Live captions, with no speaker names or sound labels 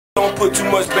Don't put too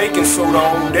much baking soda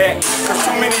on that, cause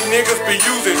too many niggas be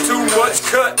using too much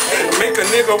cut. Make a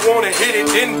nigga wanna hit it,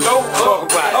 then go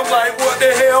up. I'm like, what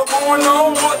the hell going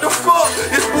on? What the fuck?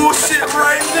 This bullshit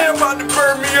right now about to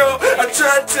burn me up. I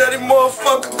try to tell them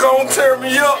motherfucker gon' turn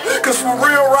me up, cause for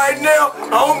real right now,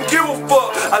 I don't give a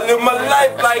fuck. I live my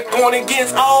life like going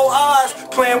against all odds,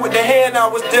 playing with the hand I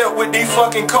was dealt with these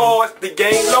fucking cards. The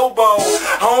game lowball.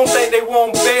 I don't think they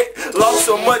won't bet. Lost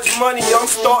so much money, I'm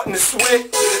starting to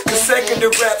sweat. Cause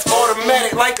secondary rap's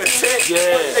automatic like a check.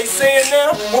 What they saying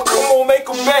now? Well, come on, make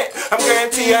a bet. I'm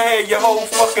guarantee I had your whole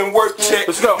fucking work check.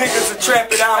 Let's go. Niggas will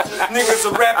trap it out. Niggas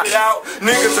will rap it out.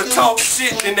 Niggas will talk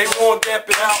shit, then they won't dap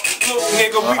it out. Look,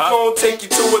 nigga, we gon' take you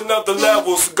to another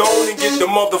level. So go on and get the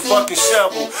motherfucking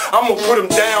shovel. I'ma put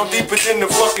them down deeper than the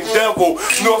fucking devil.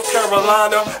 North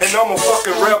Carolina, and I'm a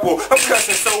fucking rebel. I'm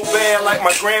cussing so bad like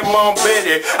my grandma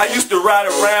Betty. I used to ride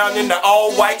around in the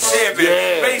all-white Chevy.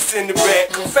 Bass in the back,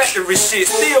 factory shit,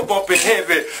 still bumping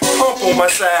heavy. Pump on my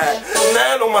side,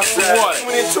 9 on my side,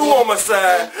 22 on my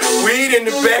side. Weed in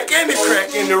the back and the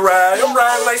crack in the ride. I'm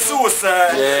riding like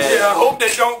suicide. Yeah, I hope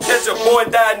they don't catch a boy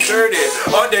dying dirty,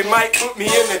 or they might put me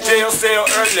in the jail cell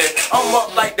early. I'm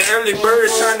up like the early bird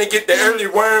trying to get the early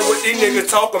worm. What these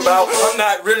niggas talking about, I'm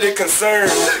not really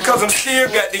concerned, cause I'm still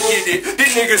got to get it.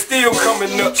 These niggas still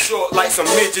coming up short like some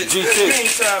midgets. You ain't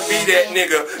trying to be that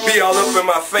nigga, be all up in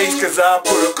my face, cause I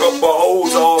put a couple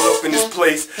hoes all up in this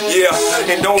place. Yeah,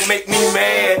 and don't make me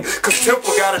mad, cause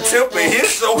Temple got a temper, he'll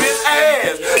show his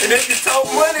ass. And if you talk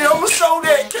money, I'ma show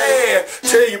that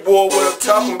cash. Tell you boy what I'm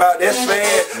talking about, that's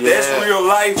bad. That's real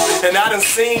life. And I done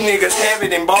seen niggas have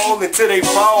it and ball until they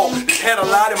fall. They had a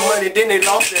lot of money, then they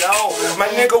lost it all. My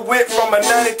nigga went from a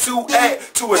 92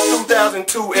 act to a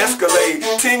 2002 Escalade.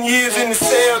 10 years in the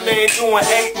cell, they ain't doing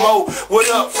 8 more. What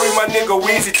up, free my nigga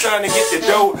Weezy trying to get the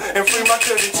dough. And free my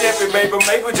cousin Champion, baby.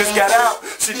 Mabel just got out.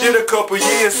 She did a couple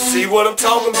years. See what I'm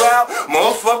talking about?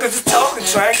 Motherfuckers is talking,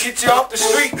 trying to get you off the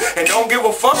street, and don't give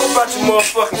a fuck about your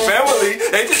motherfucking family.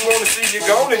 They just want to see you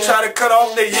gone and try to cut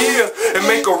off their years and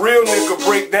make a real nigga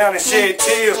break down and shed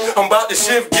tears. I'm about to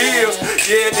shift gears.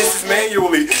 Yeah, this is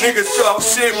manually. Niggas talk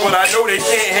shit, but I know they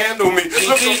can't handle me.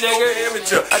 Look, I'm so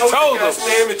amateur. I told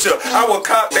you. I will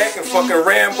cop back and fucking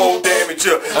Rambo damage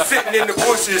you. Sitting in the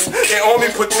bushes and on me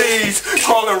fatigues,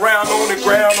 crawling around on the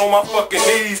ground on my fucking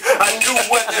knees. I do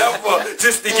whatever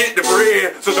just to get the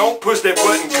bread, so don't push that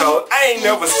button, cuz I ain't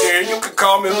never scared. You can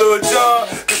call me Lil John,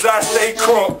 cause I stay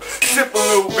crunk. Sip a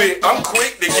little bit, I'm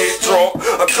quick to get drunk.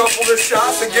 A couple of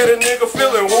shots to get a nigga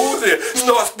feeling woozy.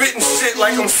 Start spitting shit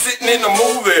like I'm sitting in a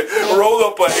movie. Roll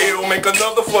up a hill, make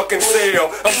another fucking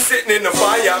sale. I'm sitting in the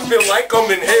fire, I feel like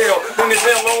I'm in hell. When it's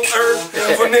hell on earth,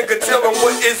 if a nigga tell him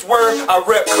what it's worth, I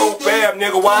rep Cold Fab,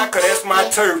 nigga, why? Cause that's my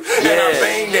turf. And I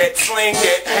bang that, slang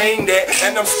that, hang that,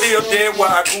 and I'm still there where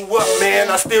I grew up, man.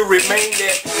 I still remain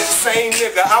that same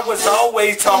nigga. I was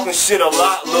always talking shit a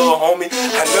lot, little homie.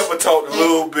 I never talked a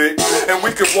little bit. And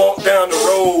we could walk down the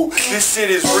road. This shit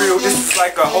is real. This is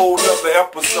like a whole other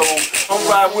episode. I'm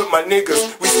riding with my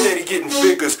niggas. We steady getting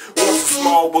figures. Once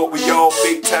small, but we all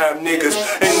big time niggas.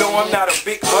 And no, I'm not a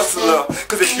big hustler.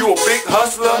 Cause if you a big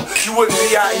hustler, you wouldn't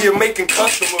be out here making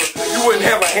customers. You wouldn't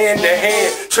have a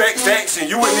hand-to-hand transaction.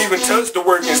 You wouldn't even touch the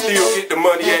work and still get the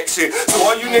money action. So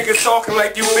all you niggas talking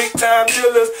like you big time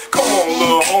dealers, come on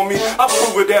little homie, I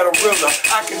prove it that I'm realer.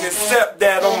 I can accept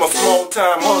that I'm a small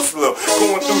time hustler,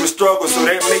 going through the struggle, so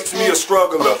that makes me a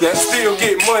struggler. Still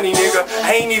get money, nigga,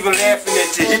 I ain't even laughing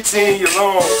at you, hit you in your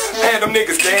lungs, had them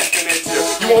niggas gasping at you.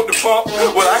 You want the pump?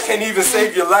 Well, I can't even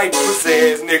save your life, pussy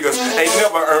ass niggas ain't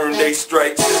never earned they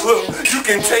stripes. Look, you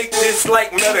can take this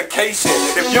like medication.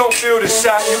 If you don't feel the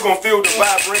shot, you gon' feel the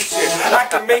vibration. I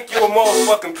can make you a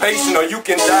motherfucking patient, or you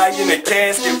can die in a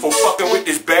casket for fucking with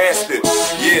this bastard.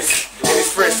 Yes, and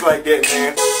it's fresh like that,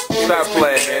 man. Stop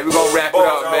playing, man. We gonna wrap it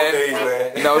up, man.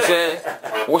 Days, you know what I'm saying?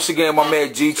 Once again, my man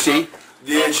GT.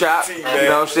 Yeah, Chop. GT, you know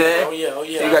what I'm saying? Oh yeah, oh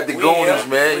yeah. You got the goonies,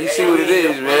 man. You see what it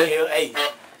is, man. Hey,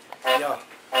 yo.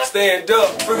 Stand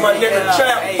up, free my nigga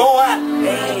Chop, boy.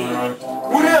 Hey.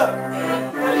 What up?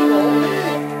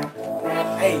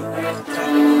 Hey.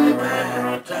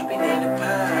 Drop it in the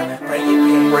pie.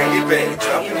 Bring it back.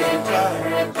 Drop it in the pie.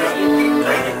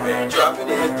 Drop it in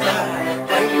the pie.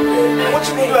 What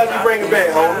you gonna do after you bring it back,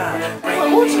 homie?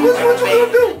 What you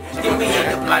gonna do? Get me in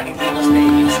the pocket, get the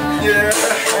stage. Yeah,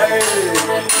 hey.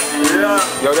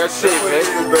 Yeah. Yo, that's it, man.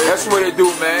 That's what it do,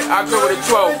 man. October the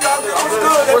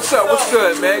 12th. What's up? What's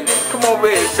good, man? Come over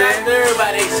here, Shout out to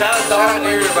everybody. Shout out to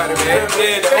everybody, man.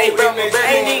 Hey, I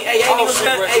ain't even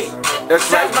stunned. Hey, that's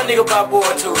right. my nigga Bob Boy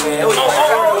too, man.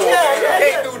 Oh, yeah.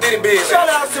 Can't do this. city business. Shout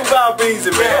out to Bob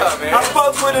Beezy, man. Yeah, man. I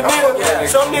fucks with a nigga.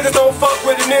 Some niggas don't fuck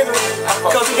with a nigga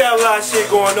because he got a lot of shit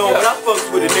going on. But I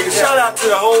fucks with a nigga. Shout out to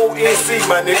the whole NC,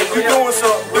 my nigga. If you doing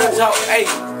something, do it. Hey,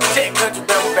 check Country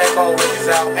Bama back on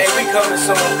records out. Hey, we coming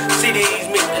soon.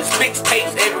 CDs,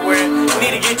 mixtapes everywhere. We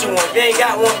need to get you one. If you ain't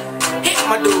got one, hit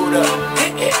my dude up.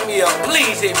 Hit me up.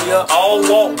 Please hit me up. All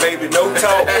walk, baby. No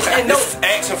talk. And no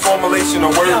action formulation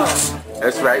of words.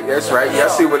 That's right, that's right. Y'all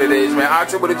see what it is, man.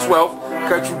 October the 12th,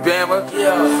 Country Bama,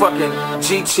 fucking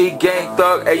GT Gang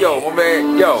Thug. Hey, yo, my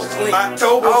man, yo.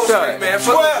 October, all street, man.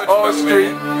 All street.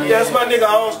 Yeah, that's my nigga,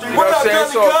 all street. What up,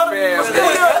 Gully Cutter?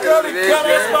 What up, Gully Cutter?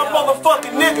 That's my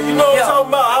motherfucking nigga. You know what I'm talking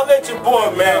about? I'll let your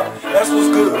boy, man. That's what's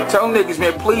good. Tell niggas,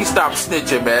 man, please stop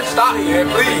snitching, man. Stop,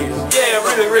 man, please. Yeah,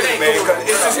 really, man.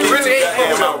 It's just really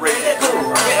ain't outrageous.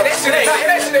 That shit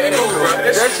ain't cool, bro.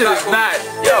 That shit is not.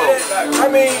 Yo. I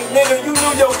mean, nigga, you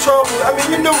knew your trouble. I mean,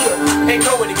 you knew they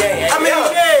go with the game. I mean,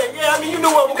 yeah. I mean, you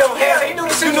knew what was gonna happen. You knew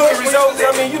the results.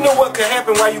 I mean, you know what could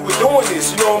happen while you were doing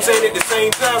this. You know what I'm saying? At the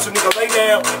same time, so nigga, lay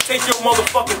down, take your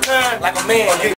motherfucking time like a man.